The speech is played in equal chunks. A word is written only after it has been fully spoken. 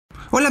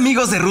Hola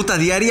amigos de Ruta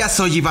Diaria,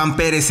 soy Iván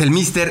Pérez, el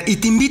Mister, y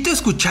te invito a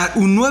escuchar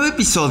un nuevo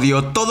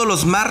episodio todos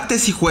los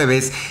martes y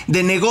jueves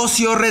de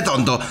Negocio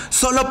Redondo,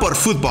 solo por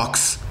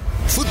Footbox.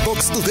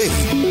 Footbox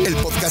Today, el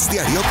podcast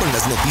diario con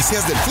las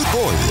noticias del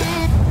fútbol.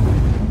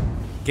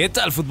 ¿Qué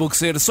tal,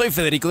 Footboxer? Soy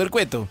Federico del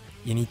Cueto,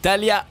 y en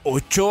Italia,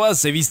 Ochoa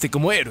se viste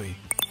como héroe.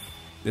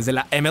 Desde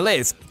la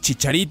MLS,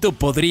 Chicharito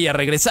podría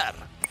regresar.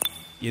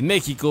 Y en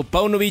México,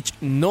 Paunovic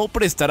no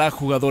prestará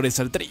jugadores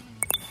al Tri.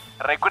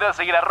 Recuerda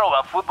seguir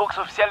 @Footbox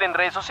Oficial en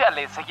redes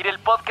sociales, seguir el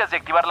podcast y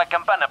activar la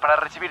campana para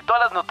recibir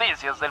todas las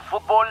noticias del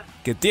fútbol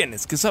que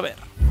tienes que saber.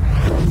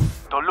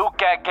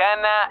 Toluca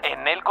gana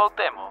en el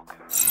Cuauhtémoc.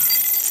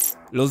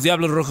 Los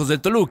Diablos Rojos del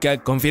Toluca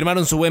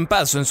confirmaron su buen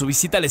paso en su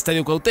visita al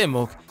Estadio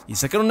Cuauhtémoc y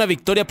sacaron una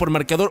victoria por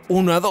marcador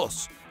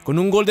 1-2, con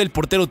un gol del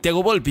portero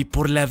Thiago Volpi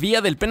por la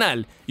vía del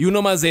penal y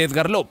uno más de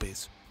Edgar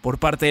López. Por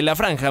parte de la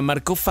franja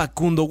marcó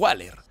Facundo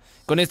Waller.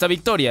 Con esta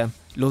victoria,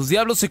 los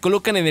Diablos se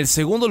colocan en el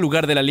segundo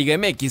lugar de la Liga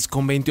MX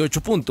con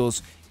 28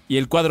 puntos y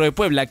el cuadro de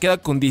Puebla queda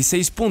con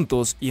 16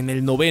 puntos y en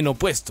el noveno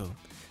puesto.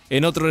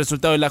 En otro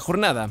resultado de la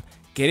jornada,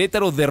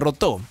 Querétaro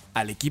derrotó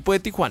al equipo de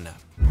Tijuana.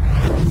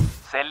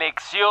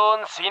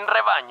 Selección sin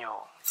rebaño.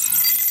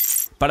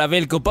 Para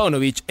Veljko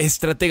Paunovic,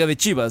 estratega de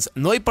Chivas,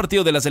 no hay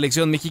partido de la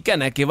selección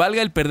mexicana que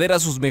valga el perder a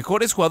sus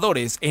mejores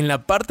jugadores en la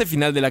parte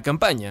final de la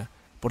campaña.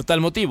 Por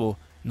tal motivo,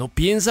 no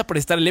piensa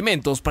prestar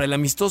elementos para el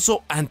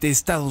amistoso ante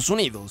Estados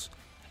Unidos.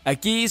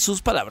 Aquí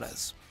sus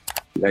palabras.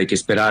 Hay que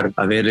esperar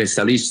a ver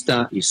esta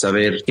lista y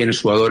saber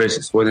quiénes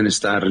jugadores pueden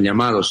estar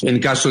llamados. En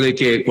caso de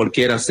que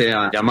cualquiera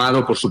sea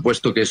llamado, por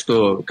supuesto que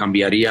esto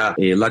cambiaría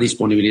la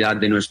disponibilidad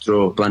de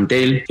nuestro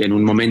plantel en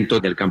un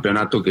momento del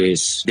campeonato que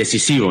es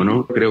decisivo,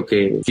 ¿no? Creo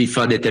que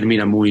FIFA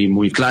determina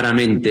muy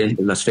claramente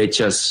las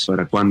fechas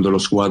para cuando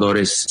los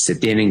jugadores se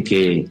tienen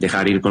que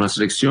dejar ir con la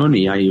selección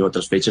y hay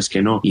otras fechas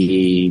que no.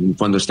 Y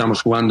cuando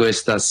estamos jugando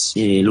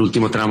el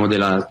último tramo de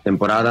la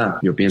temporada,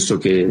 yo pienso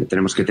que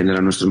tenemos que tener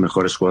a nuestros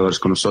mejores jugadores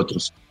con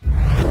nosotros.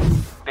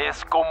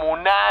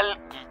 Descomunal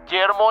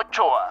Guillermo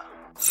Ochoa.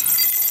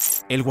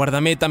 El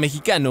guardameta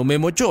mexicano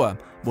Memo Ochoa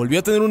volvió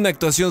a tener una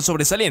actuación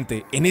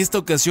sobresaliente, en esta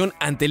ocasión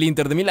ante el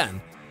Inter de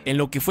Milán, en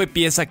lo que fue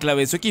pieza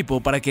clave de su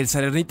equipo para que el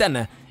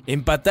Salernitana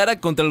empatara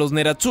contra los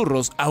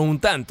Nerazzurros a un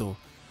tanto.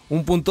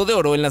 Un punto de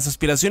oro en las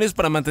aspiraciones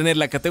para mantener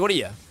la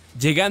categoría,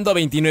 llegando a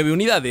 29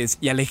 unidades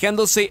y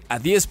alejándose a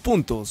 10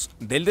 puntos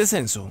del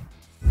descenso.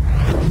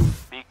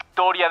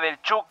 Victoria del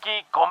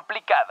Chucky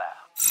complicada.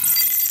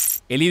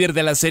 El líder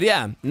de la Serie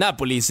A,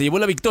 Napoli, se llevó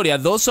la victoria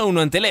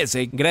 2-1 ante el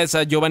S gracias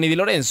a Giovanni Di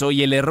Lorenzo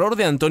y el error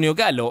de Antonio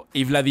Gallo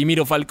y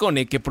Vladimiro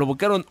Falcone que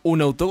provocaron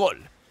un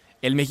autogol.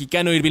 El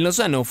mexicano Irving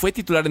Lozano fue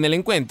titular en el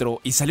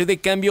encuentro y salió de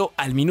cambio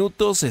al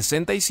minuto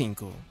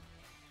 65.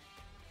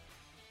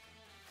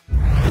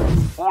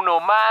 Uno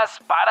más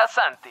para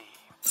Santi.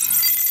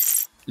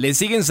 Le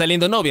siguen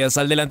saliendo novias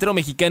al delantero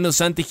mexicano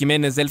Santi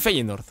Jiménez del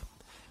Feyenoord.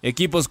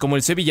 Equipos como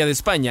el Sevilla de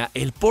España,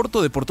 el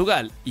Porto de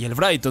Portugal y el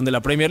Brighton de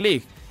la Premier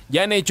League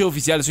ya han hecho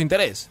oficial su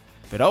interés,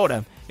 pero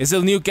ahora es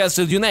el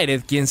Newcastle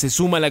United quien se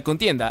suma a la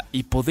contienda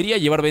y podría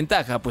llevar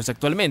ventaja, pues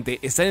actualmente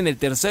están en el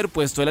tercer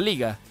puesto de la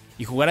liga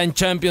y jugarán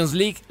Champions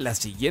League la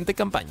siguiente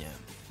campaña.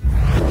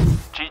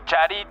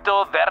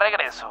 Chicharito de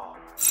regreso.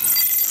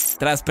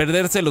 Tras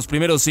perderse los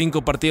primeros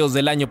 5 partidos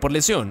del año por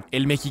lesión,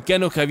 el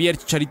mexicano Javier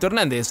Chicharito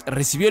Hernández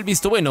recibió el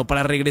visto bueno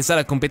para regresar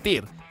a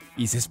competir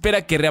y se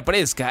espera que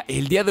reaparezca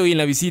el día de hoy en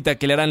la visita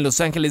que le harán Los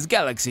Ángeles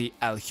Galaxy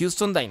al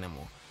Houston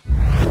Dynamo.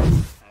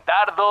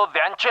 Dardo de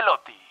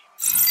Ancelotti.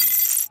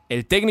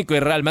 El técnico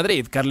de Real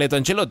Madrid, Carleto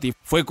Ancelotti,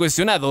 fue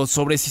cuestionado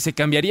sobre si se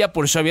cambiaría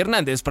por Xavi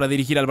Hernández para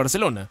dirigir al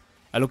Barcelona,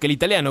 a lo que el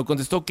italiano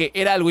contestó que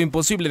era algo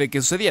imposible de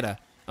que sucediera,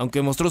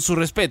 aunque mostró su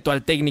respeto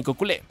al técnico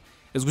culé.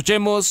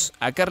 Escuchemos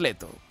a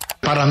Carleto.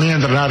 Para mí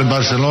entrenar en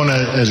Barcelona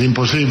es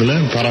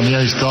imposible, para mi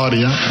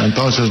historia,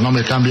 entonces no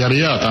me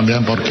cambiaría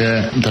también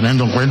porque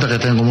teniendo en cuenta que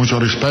tengo mucho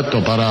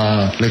respeto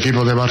para el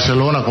equipo de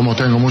Barcelona, como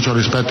tengo mucho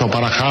respeto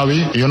para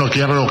Xavi, yo no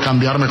quiero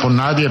cambiarme con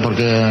nadie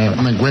porque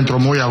me encuentro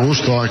muy a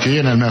gusto aquí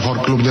en el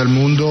mejor club del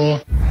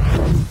mundo.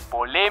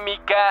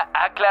 Polémica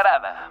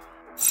aclarada.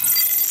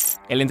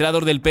 El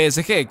entrenador del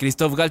PSG,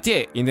 Christophe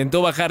Galtier,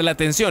 intentó bajar la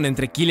tensión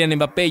entre Kylian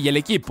Mbappé y el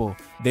equipo,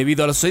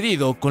 debido a lo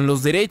sucedido con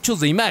los derechos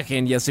de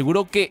imagen y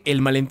aseguró que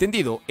el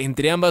malentendido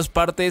entre ambas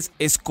partes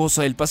es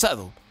cosa del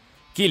pasado.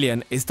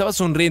 Kylian estaba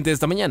sonriente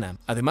esta mañana,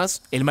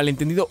 además, el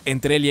malentendido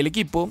entre él y el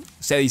equipo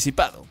se ha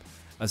disipado,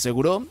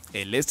 aseguró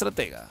el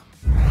estratega.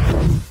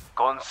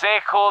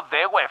 Consejo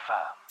de UEFA.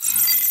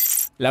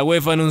 La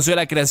UEFA anunció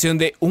la creación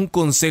de un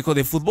consejo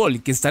de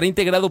fútbol que estará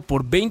integrado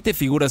por 20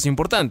 figuras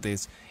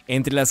importantes,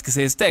 entre las que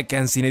se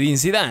destacan Zinedine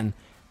Zidane,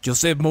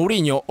 Josep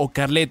Mourinho o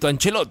Carleto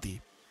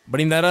Ancelotti.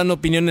 Brindarán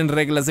opinión en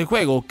reglas de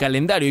juego,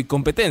 calendario y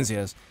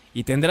competencias,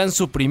 y tendrán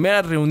su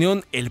primera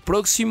reunión el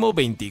próximo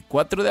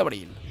 24 de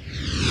abril.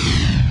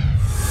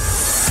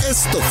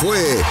 Esto fue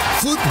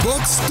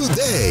Footbox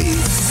Today.